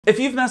If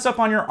you've messed up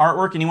on your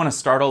artwork and you want to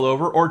start all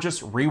over or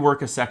just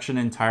rework a section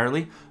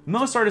entirely,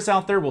 most artists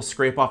out there will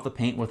scrape off the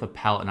paint with a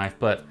palette knife,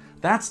 but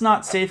that's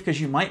not safe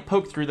because you might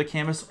poke through the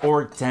canvas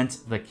or dent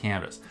the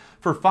canvas.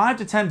 For $5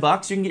 to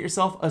 $10, you can get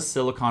yourself a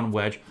silicone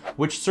wedge,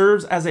 which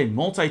serves as a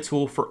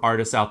multi-tool for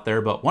artists out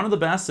there, but one of the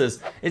best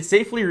is it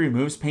safely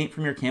removes paint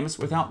from your canvas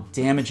without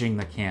damaging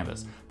the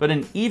canvas. But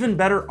an even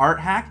better art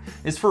hack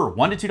is for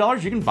 $1 to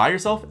 $2, you can buy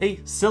yourself a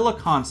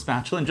silicone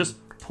spatula and just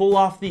pull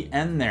off the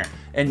end there.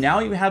 And now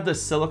you have the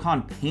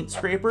silicone paint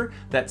scraper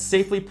that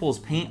safely pulls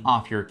paint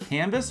off your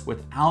canvas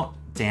without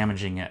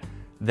damaging it.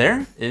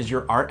 There is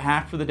your art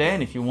hack for the day,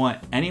 and if you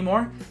want any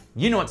more,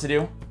 you know what to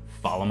do.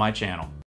 Follow my channel.